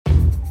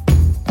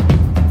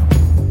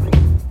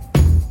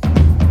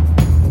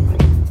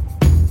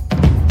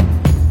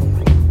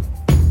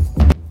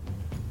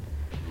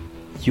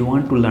you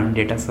want to learn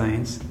data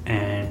science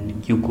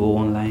and you go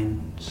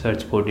online,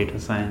 search for data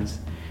science,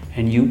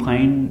 and you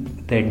find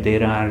that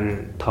there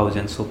are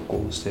thousands of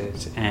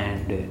courses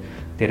and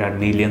there are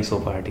millions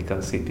of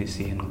articles if you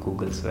see in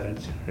Google search,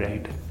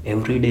 right?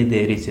 Every day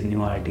there is a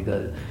new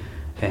article,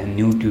 a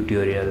new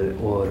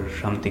tutorial, or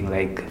something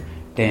like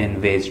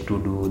 10 ways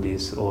to do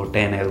this or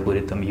 10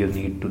 algorithm you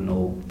need to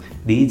know.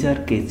 These are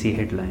catchy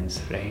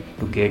headlines, right,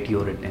 to get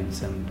your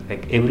attention.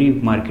 Like every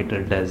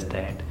marketer does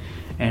that,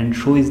 and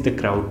so is the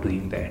crowd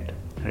doing that,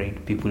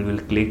 right? People will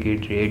click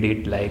it, read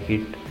it, like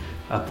it,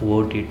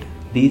 upvote it.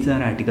 These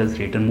are articles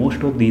written.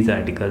 Most of these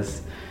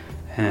articles,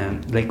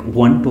 like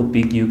one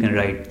topic you can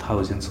write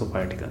thousands of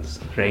articles,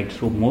 right?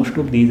 So most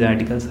of these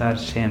articles are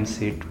same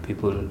shit.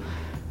 People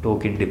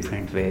talk in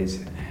different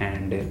ways,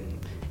 and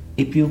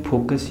if you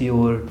focus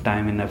your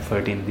time and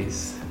effort in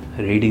this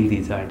reading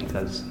these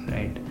articles,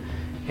 right,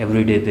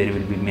 every day there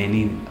will be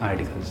many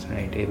articles,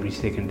 right? Every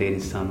second there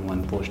is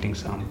someone posting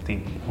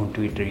something on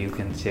Twitter. You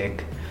can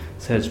check,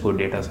 search for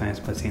data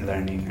science, machine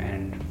learning,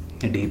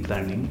 and deep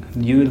learning.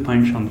 You will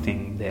find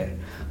something there,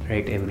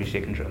 right? Every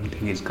second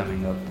something is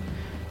coming up.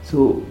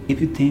 So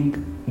if you think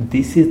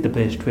this is the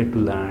best way to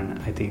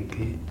learn, I think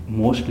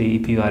mostly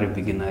if you are a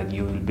beginner,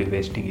 you will be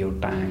wasting your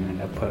time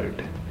and effort,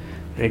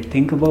 right?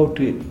 Think about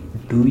it.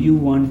 Do you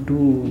want to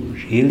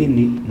really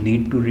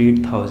need to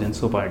read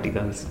thousands of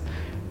articles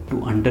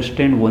to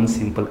understand one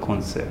simple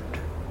concept,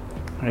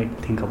 right?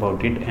 Think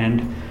about it,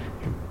 and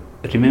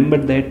remember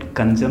that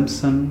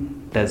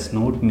consumption does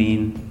not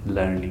mean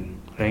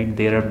learning, right?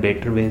 There are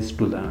better ways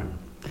to learn.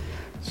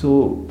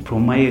 So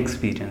from my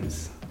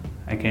experience,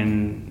 I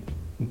can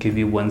give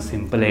you one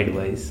simple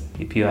advice.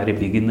 If you are a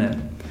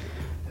beginner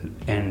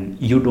and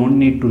you don't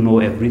need to know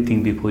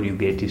everything before you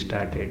get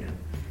started,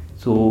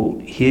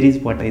 so here is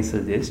what I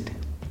suggest.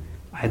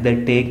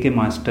 Either take a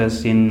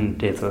master's in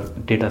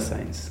data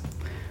science,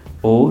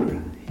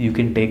 or you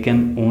can take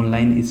an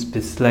online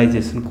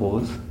specialization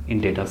course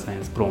in data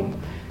science from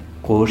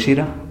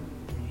Coursera,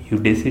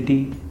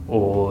 Udacity,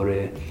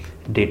 or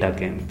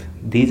DataCamp.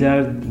 These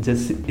are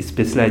just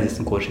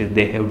specialization courses.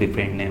 They have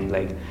different names,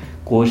 like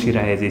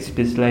Coursera has a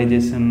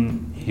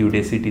specialization,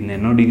 Udacity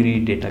nano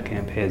degree,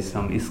 DataCamp has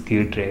some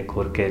skill track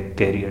or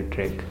career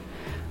track,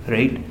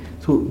 right?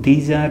 So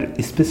these are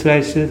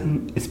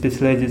specialization.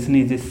 Specialization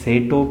is a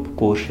set of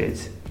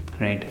courses,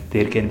 right?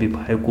 There can be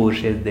 5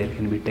 courses, there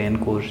can be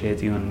 10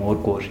 courses, even more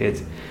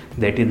courses.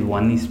 That is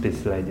one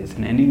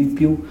specialization. And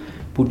if you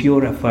put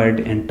your effort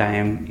and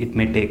time, it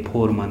may take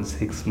 4 months,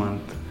 6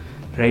 months,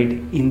 right?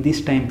 In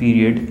this time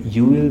period,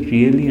 you will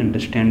really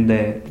understand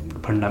the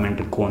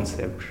fundamental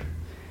concepts.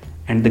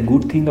 And the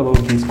good thing about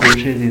these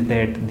courses is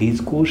that these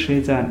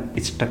courses are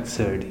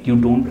structured. You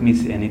don't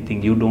miss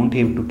anything. You don't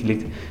have to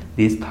click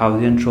these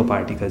thousands of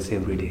articles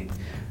every day,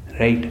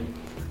 right?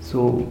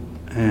 So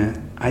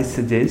I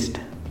suggest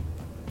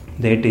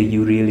that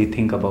you really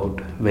think about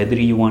whether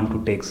you want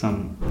to take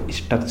some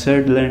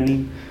structured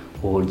learning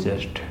or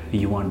just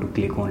you want to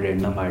click on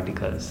random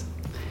articles,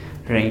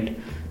 right?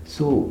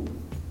 So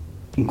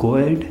go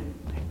ahead,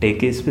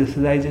 take a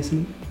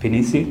specialization,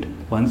 finish it.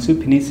 Once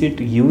you finish it,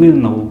 you will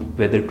know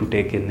whether to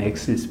take a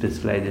next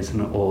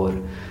specialization or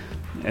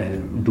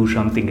do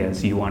something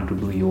else. You want to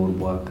do your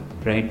work,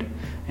 right?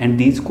 And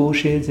these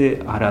courses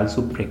are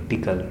also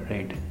practical,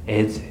 right?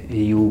 As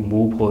you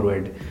move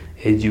forward,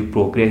 as you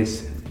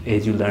progress,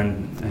 as you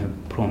learn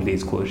from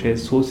these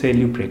courses, so shall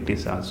you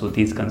practice also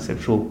these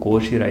concepts. So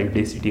Coursera,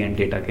 Udacity, and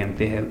DataCamp,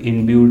 they have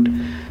inbuilt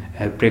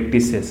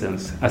practice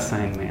sessions,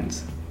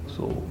 assignments.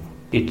 So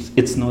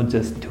it's not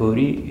just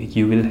theory.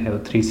 You will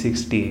have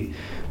 360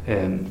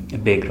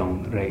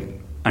 background, right?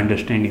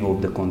 Understanding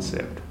of the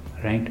concept,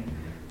 right?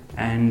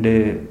 And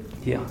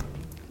yeah,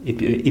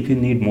 if you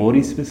need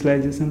more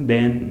specialization,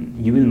 then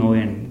you will know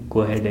and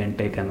go ahead and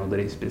take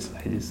another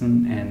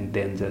specialization and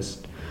then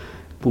just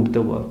put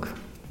the work.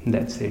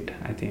 That's it.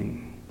 I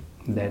think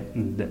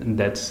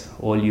that's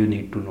all you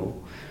need to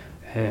know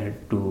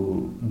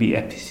to be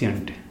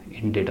efficient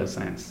in data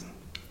science,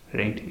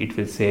 right? It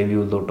will save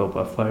you a lot of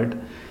effort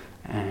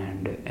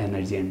and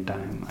energy and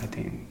time. I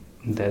think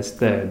that's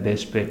the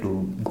best way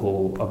to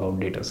go about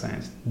data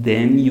science.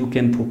 Then you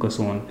can focus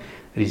on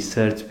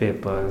research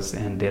papers,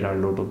 and there are a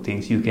lot of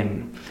things you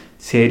can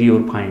share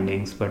your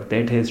findings, but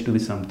that has to be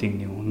something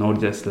new,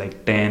 not just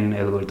like 10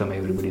 algorithm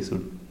everybody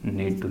should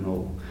need to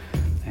know.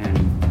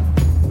 And